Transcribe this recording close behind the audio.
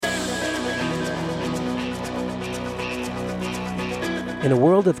In a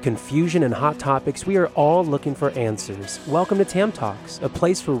world of confusion and hot topics, we are all looking for answers. Welcome to Tam Talks, a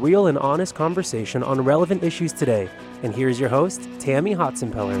place for real and honest conversation on relevant issues today. And here's your host, Tammy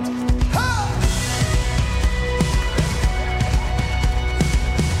Hotsenpiller.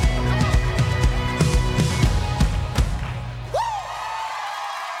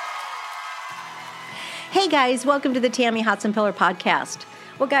 Hey guys, welcome to the Tammy Hotsenpiller podcast.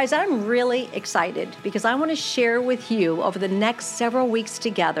 Well guys, I'm really excited because I want to share with you over the next several weeks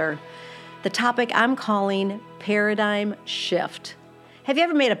together the topic I'm calling paradigm shift. Have you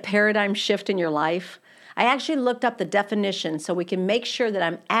ever made a paradigm shift in your life? I actually looked up the definition so we can make sure that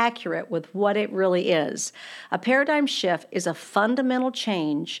I'm accurate with what it really is. A paradigm shift is a fundamental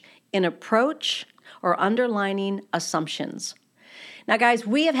change in approach or underlining assumptions. Now, guys,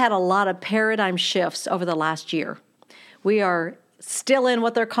 we have had a lot of paradigm shifts over the last year. We are still in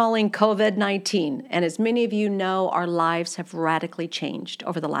what they're calling COVID-19. And as many of you know, our lives have radically changed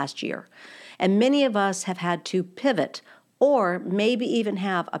over the last year. And many of us have had to pivot or maybe even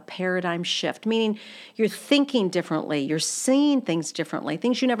have a paradigm shift, meaning you're thinking differently, you're seeing things differently,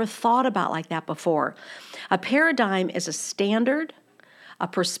 things you never thought about like that before. A paradigm is a standard, a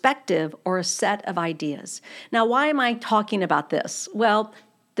perspective, or a set of ideas. Now, why am I talking about this? Well,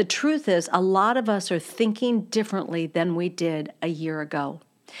 the truth is a lot of us are thinking differently than we did a year ago.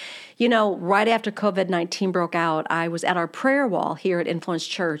 You know, right after COVID-19 broke out, I was at our prayer wall here at Influence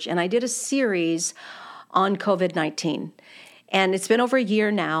Church, and I did a series on COVID-19. And it's been over a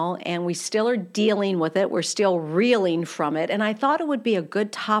year now, and we still are dealing with it. We're still reeling from it. And I thought it would be a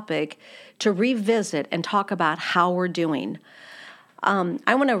good topic to revisit and talk about how we're doing.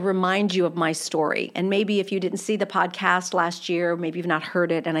 I want to remind you of my story, and maybe if you didn't see the podcast last year, maybe you've not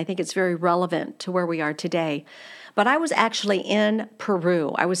heard it, and I think it's very relevant to where we are today. But I was actually in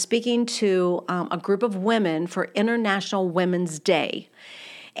Peru. I was speaking to a group of women for International Women's Day,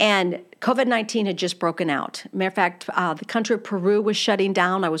 and COVID-19 had just broken out. Matter of fact, the country of Peru was shutting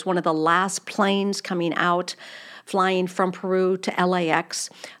down. I was one of the last planes coming out, flying from Peru to LAX.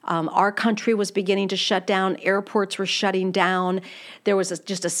 Our country was beginning to shut down. Airports were shutting down. There was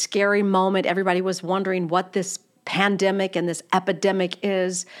just a scary moment. Everybody was wondering what this pandemic and this epidemic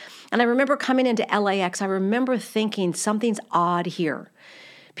is. And I remember coming into LAX, I remember thinking something's odd here.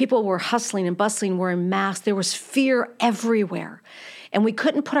 People were hustling and bustling, wearing masks. There was fear everywhere. And we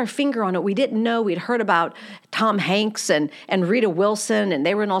couldn't put our finger on it. We didn't know. We'd heard about Tom Hanks and Rita Wilson, and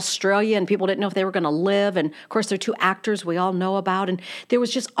they were in Australia, and people didn't know if they were going to live. And, of course, they're two actors we all know about. And there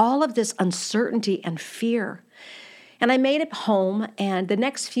was just all of this uncertainty and fear. And I made it home, and the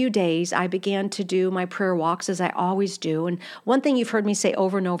next few days, I began to do my prayer walks, as I always do. And one thing you've heard me say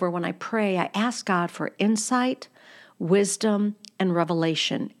over and over when I pray, I ask God for insight, wisdom, and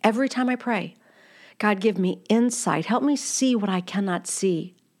revelation every time I pray. God, give me insight. Help me see what I cannot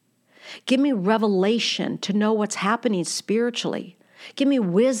see. Give me revelation to know what's happening spiritually. Give me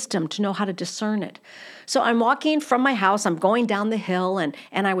wisdom to know how to discern it. So I'm walking from my house. I'm going down the hill, and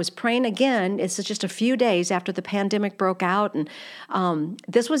I was praying again. It's just a few days after the pandemic broke out, and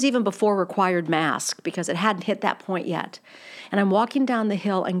this was even before required mask because it hadn't hit that point yet. And I'm walking down the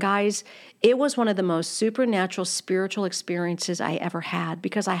hill, and guys, it was one of the most supernatural spiritual experiences I ever had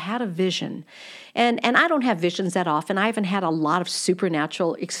because I had a vision. And I don't have visions that often. I haven't had a lot of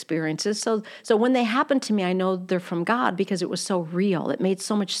supernatural experiences. So when they happen to me, I know they're from God because it was so real. It made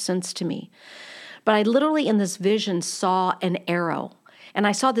so much sense to me. But I literally in this vision saw an arrow. And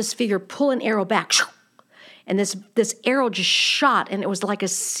I saw this figure pull an arrow back. And this arrow just shot, and it was like a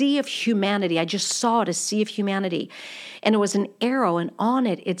sea of humanity. I just saw it, a sea of humanity. And it was an arrow, and on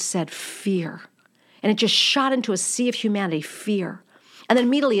it, it said fear. And it just shot into a sea of humanity, fear. And then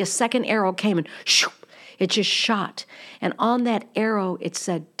immediately a second arrow came, and it just shot. And on that arrow, it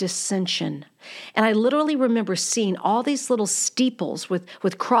said dissension. And I literally remember seeing all these little steeples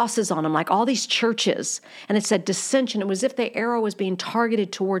with crosses on them, like all these churches. And it said dissension. It was as if the arrow was being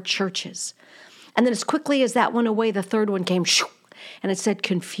targeted toward churches. And then as quickly as that went away, the third one came, and it said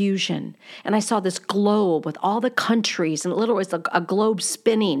confusion. And I saw this globe with all the countries, and it literally was a globe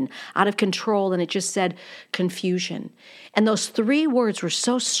spinning out of control, and it just said confusion. And those three words were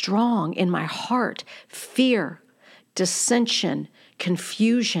so strong in my heart: fear, dissension,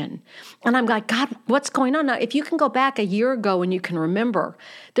 confusion. And I'm like, God, what's going on? Now, if you can go back a year ago and you can remember,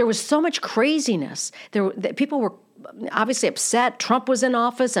 there was so much craziness. People were obviously upset. Trump was in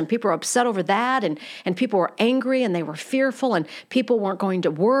office, and people were upset over that, and people were angry, and they were fearful, and people weren't going to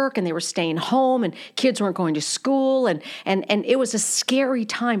work, and they were staying home, and kids weren't going to school, and it was a scary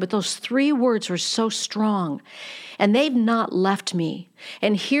time, but those three words were so strong, and they've not left me.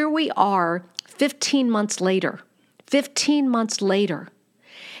 And here we are 15 months later, 15 months later.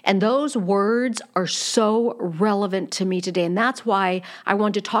 And those words are so relevant to me today. And that's why I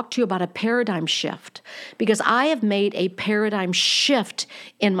wanted to talk to you about a paradigm shift, because I have made a paradigm shift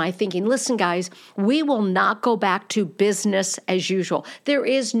in my thinking. Listen, guys, we will not go back to business as usual. There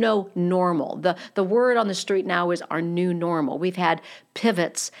is no normal. The word on the street now is our new normal. We've had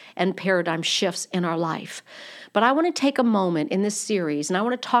pivots and paradigm shifts in our life. But I want to take a moment in this series, and I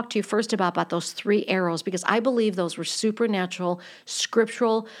want to talk to you first about those 3 arrows, because I believe those were supernatural,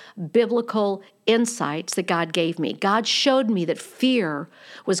 scriptural, biblical insights that God gave me. God showed me that fear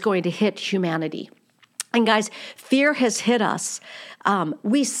was going to hit humanity. And guys, fear has hit us. Now,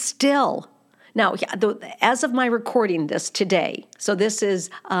 as of my recording this today, so this is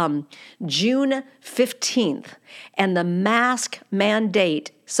June 15th, and the mask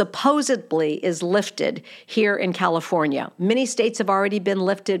mandate supposedly is lifted here in California. Many states have already been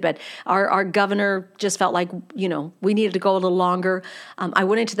lifted, but our governor just felt like, we needed to go a little longer. I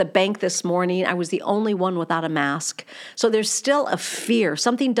went into the bank this morning. I was the only one without a mask. So there's still a fear.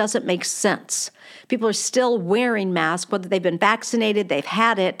 Something doesn't make sense. People are still wearing masks, whether they've been vaccinated, they've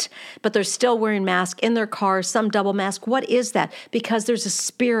had it, but they're still wearing masks in their cars, some double mask. What is that? Because there's a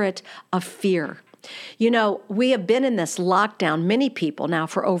spirit of fear. We have been in this lockdown, many people now,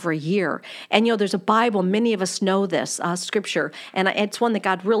 for over a year. And, there's a Bible. Many of us know this scripture. And it's one that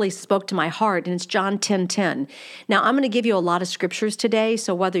God really spoke to my heart. And it's John 10:10. Now, I'm going to give you a lot of scriptures today.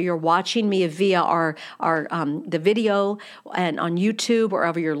 So whether you're watching me via the video and on YouTube, or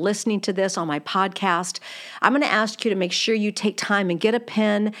wherever you're listening to this on my podcast, I'm going to ask you to make sure you take time and get a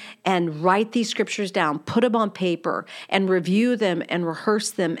pen and write these scriptures down, put them on paper, and review them and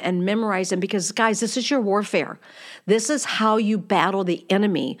rehearse them and memorize them. Because, guys, this is your warfare. This is how you battle the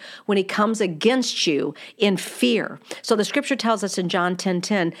enemy when he comes against you in fear. So the scripture tells us in John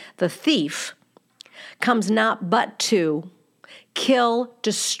 10:10, the thief comes not but to kill,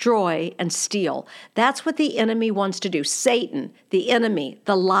 destroy, and steal. That's what the enemy wants to do. Satan, the enemy,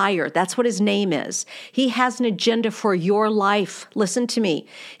 the liar, that's what his name is. He has an agenda for your life. Listen to me.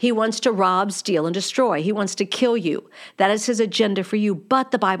 He wants to rob, steal, and destroy. He wants to kill you. That is his agenda for you.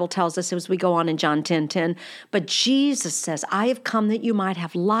 But the Bible tells us, as we go on in John 10:10, but Jesus says, I have come that you might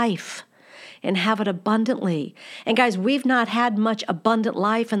have life and have it abundantly. And guys, we've not had much abundant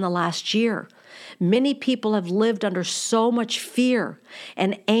life in the last year. Many people have lived under so much fear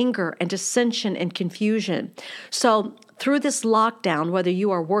and anger and dissension and confusion. So through this lockdown, whether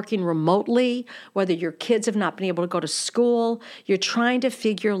you are working remotely, whether your kids have not been able to go to school, you're trying to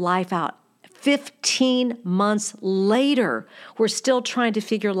figure life out. 15 months later, we're still trying to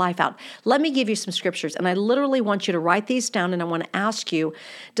figure life out. Let me give you some scriptures, and I literally want you to write these down, and I want to ask you,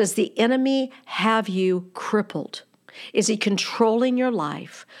 does the enemy have you crippled? Is he controlling your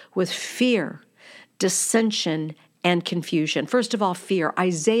life with fear, dissension, and confusion? First of all, fear.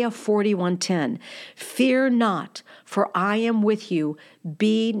 Isaiah 41:10. Fear not, for I am with you.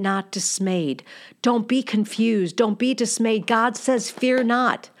 Be not dismayed. Don't be confused. Don't be dismayed. God says, fear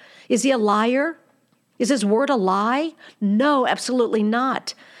not. Is he a liar? Is his word a lie? No, absolutely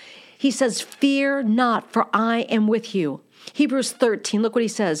not. He says, fear not, for I am with you. Hebrews 13, look what he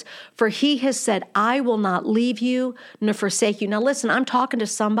says. For he has said, I will not leave you nor forsake you. Now listen, I'm talking to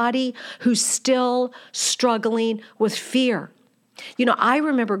somebody who's still struggling with fear. I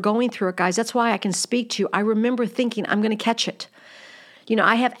remember going through it, guys. That's why I can speak to you. I remember thinking, I'm going to catch it.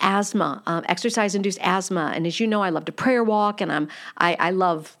 I have asthma, exercise-induced asthma. And as you know, I love to prayer walk, and I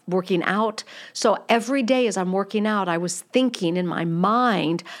love working out. So every day as I'm working out, I was thinking in my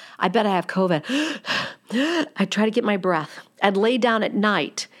mind, I bet I have COVID. I'd try to get my breath. I'd lay down at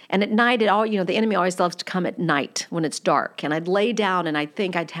night. And at night, the enemy always loves to come at night when it's dark. And I'd lay down and I'd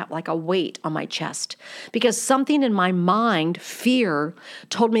think I'd have like a weight on my chest. Because something in my mind, fear,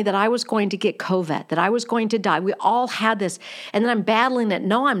 told me that I was going to get COVID, that I was going to die. We all had this. And then I'm battling it.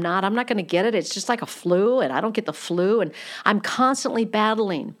 No, I'm not. I'm not going to get it. It's just like a flu, and I don't get the flu. And I'm constantly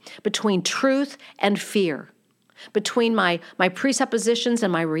battling between truth and fear, between my presuppositions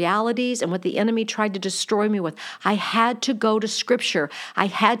and my realities and what the enemy tried to destroy me with. I had to go to Scripture. I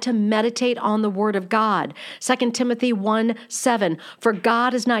had to meditate on the Word of God. 2 Timothy 1:7, for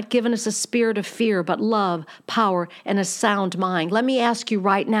God has not given us a spirit of fear, but love, power, and a sound mind. Let me ask you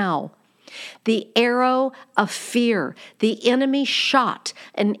right now, the arrow of fear, the enemy shot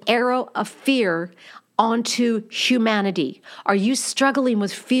an arrow of fear onto humanity. Are you struggling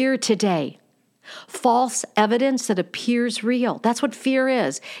with fear today? False evidence that appears real. That's what fear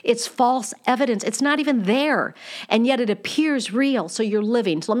is. It's false evidence. It's not even there, and yet it appears real, so you're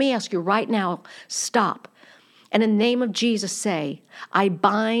living. So let me ask you right now, stop. And in the name of Jesus say, I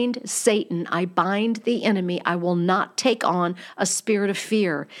bind Satan, I bind the enemy. I will not take on a spirit of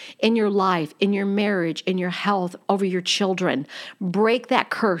fear in your life, in your marriage, in your health, over your children. Break that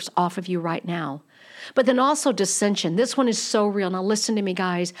curse off of you right now. But then also dissension. This one is so real. Now listen to me,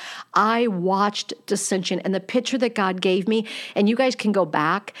 guys. I watched dissension, and the picture that God gave me, and you guys can go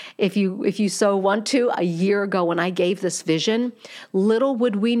back if you so want to, a year ago when I gave this vision, little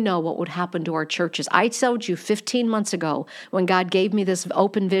would we know what would happen to our churches. I told you 15 months ago when God gave me this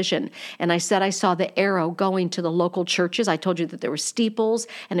open vision, and I said I saw the arrow going to the local churches. I told you that there were steeples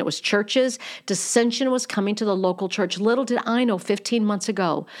and it was churches. Dissension was coming to the local church. Little did I know 15 months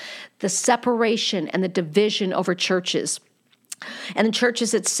ago the separation and the division over churches. And in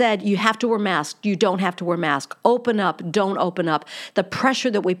churches, it said, you have to wear masks. You don't have to wear masks. Open up, don't open up. The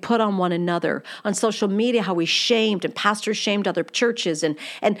pressure that we put on one another on social media, how we shamed and pastors shamed other churches. And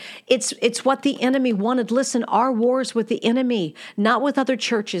it's what the enemy wanted. Listen, our wars with the enemy, not with other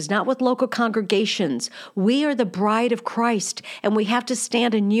churches, not with local congregations. We are the bride of Christ, and we have to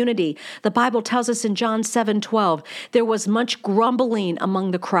stand in unity. The Bible tells us in John 7:12, there was much grumbling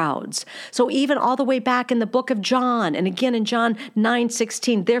among the crowds. So even all the way back in the book of John, and again in John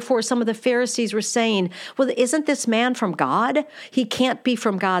 9:16. Therefore, some of the Pharisees were saying, well, isn't this man from God? He can't be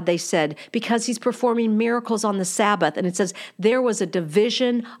from God, they said, because he's performing miracles on the Sabbath. And it says, there was a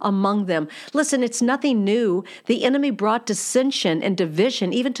division among them. Listen, it's nothing new. The enemy brought dissension and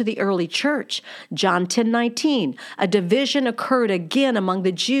division even to the early church. John 10:19, a division occurred again among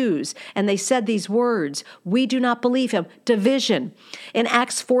the Jews, and they said these words, we do not believe him. Division. In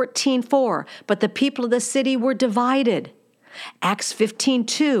Acts 14:4, but the people of the city were divided. Acts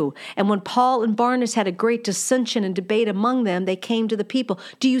 15:2, and when Paul and Barnabas had a great dissension and debate among them, they came to the people.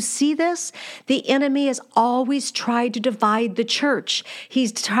 Do you see this? The enemy has always tried to divide the church.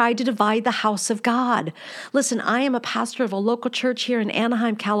 He's tried to divide the house of God. Listen, I am a pastor of a local church here in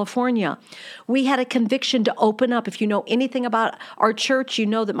Anaheim, California. We had a conviction to open up. If you know anything about our church, you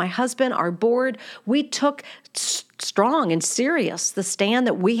know that my husband, our board, we took strong and serious the stand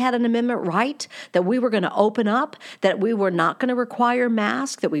that we had an amendment right, that we were going to open up, that we were not going to require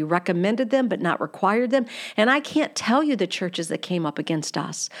masks, that we recommended them but not required them. And I can't tell you the churches that came up against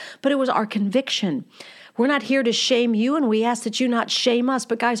us, but it was our conviction. We're not here to shame you, and we ask that you not shame us.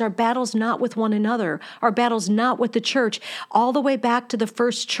 But guys, our battle's not with one another. Our battle's not with the church. All the way back to the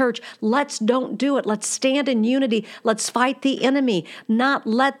first church, don't do it. Let's stand in unity. Let's fight the enemy, not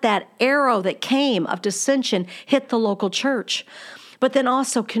let that arrow that came of dissension hit the local church. But then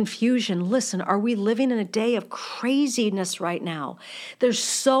also confusion. Listen, are we living in a day of craziness right now? There's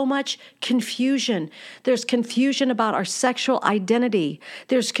so much confusion. There's confusion about our sexual identity.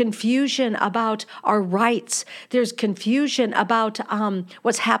 There's confusion about our rights. There's confusion about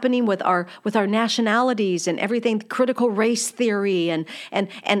what's happening with our nationalities and everything, critical race theory and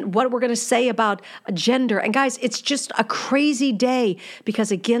what we're going to say about gender. And guys, it's just a crazy day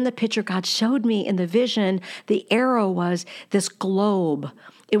because again, the picture God showed me in the vision, the arrow was this globe.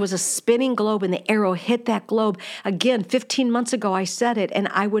 It was a spinning globe, and the arrow hit that globe. Again, 15 months ago, I said it, and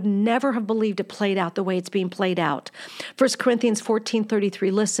I would never have believed it played out the way it's being played out. 1 Corinthians 14:33,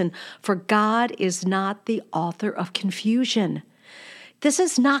 listen, for God is not the author of confusion. This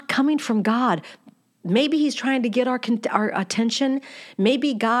is not coming from God. Maybe he's trying to get our attention.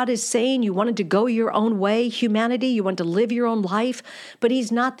 Maybe God is saying you wanted to go your own way, humanity, you want to live your own life, but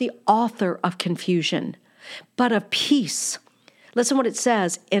he's not the author of confusion, but of peace. Listen what it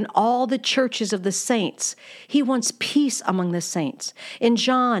says, in all the churches of the saints, he wants peace among the saints. In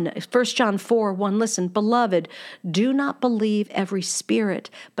 1 John 4:1, listen, beloved, do not believe every spirit,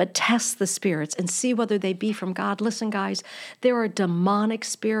 but test the spirits and see whether they be from God. Listen, guys, there are demonic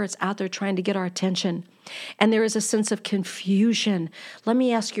spirits out there trying to get our attention. And there is a sense of confusion. Let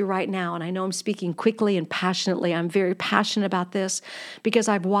me ask you right now, and I know I'm speaking quickly and passionately. I'm very passionate about this because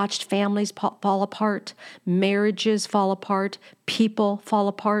I've watched families fall apart, marriages fall apart, people fall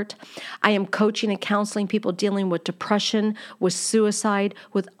apart. I am coaching and counseling people dealing with depression, with suicide,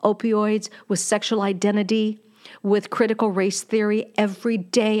 with opioids, with sexual identity, with critical race theory. Every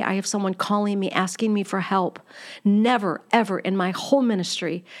day I have someone calling me, asking me for help. Never, ever in my whole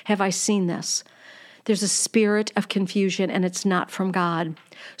ministry have I seen this. There's a spirit of confusion, and it's not from God.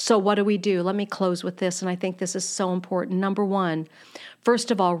 So what do we do? Let me close with this, and I think this is so important. Number one, first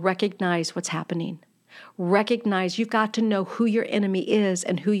of all, recognize what's happening. Recognize you've got to know who your enemy is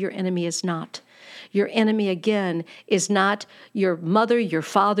and who your enemy is not. Your enemy, again, is not your mother, your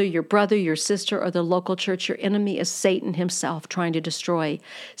father, your brother, your sister, or the local church. Your enemy is Satan himself trying to destroy.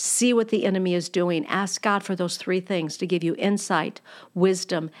 See what the enemy is doing. Ask God for those three things to give you insight,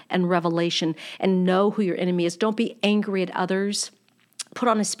 wisdom, and revelation, and know who your enemy is. Don't be angry at others. Put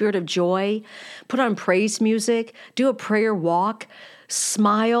on a spirit of joy. Put on praise music. Do a prayer walk.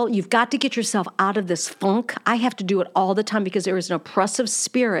 Smile. You've got to get yourself out of this funk. I have to do it all the time because there is an oppressive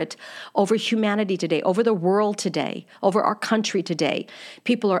spirit over humanity today, over the world today, over our country today.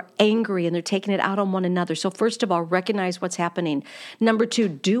 People are angry and they're taking it out on one another. So first of all, recognize what's happening. Number two,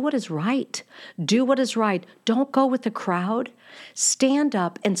 do what is right. Do what is right. Don't go with the crowd. Stand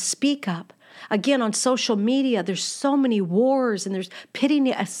up and speak up. Again, on social media, there's so many wars and there's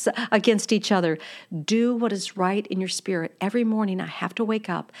pitting us against each other. Do what is right in your spirit. Every morning I have to wake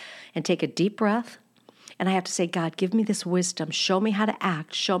up and take a deep breath, and I have to say, God, give me this wisdom. Show me how to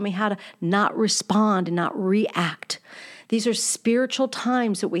act. Show me how to not respond and not react. These are spiritual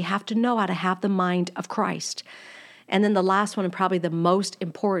times that we have to know how to have the mind of Christ. And then the last one, and probably the most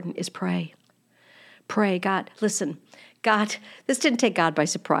important, is pray. Pray. God, listen, God, this didn't take God by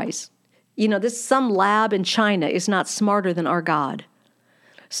surprise. Some lab in China is not smarter than our God.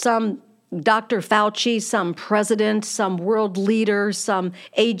 Some Dr. Fauci, some president, some world leader, some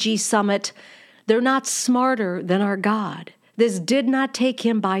AG summit, they're not smarter than our God. This did not take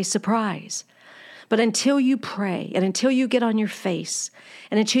him by surprise. But until you pray and until you get on your face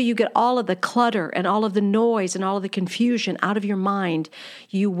and until you get all of the clutter and all of the noise and all of the confusion out of your mind,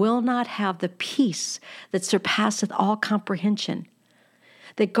 you will not have the peace that surpasseth all comprehension,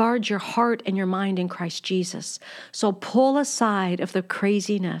 that guards your heart and your mind in Christ Jesus. So pull aside of the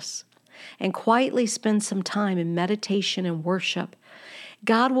craziness and quietly spend some time in meditation and worship.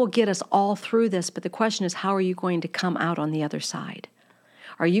 God will get us all through this, but the question is, how are you going to come out on the other side?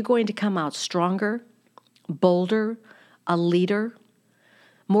 Are you going to come out stronger, bolder, a leader?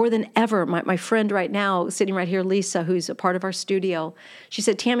 More than ever, my friend right now, sitting right here, Lisa, who's a part of our studio, she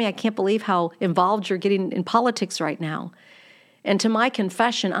said, Tammy, I can't believe how involved you're getting in politics right now. And to my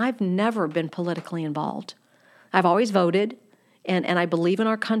confession, I've never been politically involved. I've always voted, and I believe in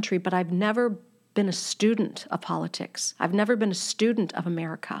our country, but I've never been a student of politics. I've never been a student of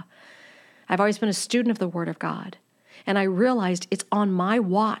America. I've always been a student of the Word of God. And I realized it's on my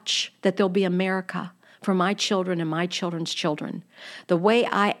watch that there'll be America for my children and my children's children. The way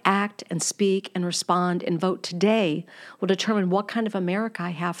I act and speak and respond and vote today will determine what kind of America I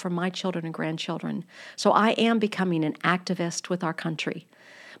have for my children and grandchildren. So I am becoming an activist with our country,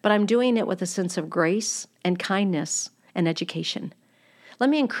 but I'm doing it with a sense of grace and kindness and education. Let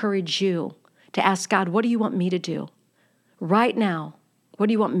me encourage you to ask God, what do you want me to do right now? What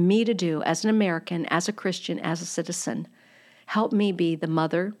do you want me to do as an American, as a Christian, as a citizen? Help me be the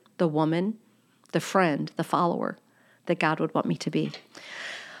mother, the woman, the friend, the follower that God would want me to be.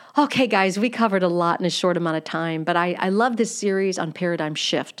 Okay, guys, we covered a lot in a short amount of time, but I love this series on paradigm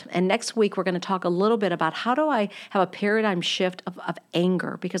shift. And next week, we're going to talk a little bit about how do I have a paradigm shift of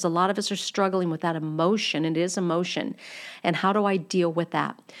anger, because a lot of us are struggling with that emotion, and it is emotion, and how do I deal with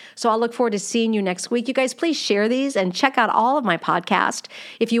that? So I'll look forward to seeing you next week. You guys, please share these and check out all of my podcasts.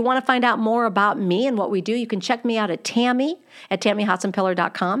 If you want to find out more about me and what we do, you can check me out at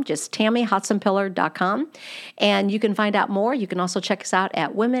Tammy@TammyHotsenpiller.com, just TammyHotsenpiller.com. And you can find out more. You can also check us out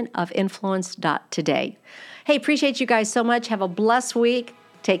at womenofinfluence.today. Hey, appreciate you guys so much. Have a blessed week.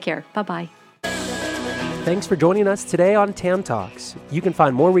 Take care. Bye-bye. Thanks for joining us today on Tam Talks. You can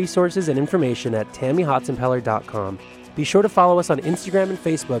find more resources and information at TammyHotsenpiller.com. Be sure to follow us on Instagram and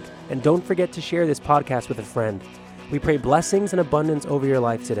Facebook, and don't forget to share this podcast with a friend. We pray blessings and abundance over your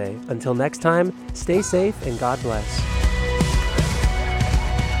life today. Until next time, stay safe and God bless.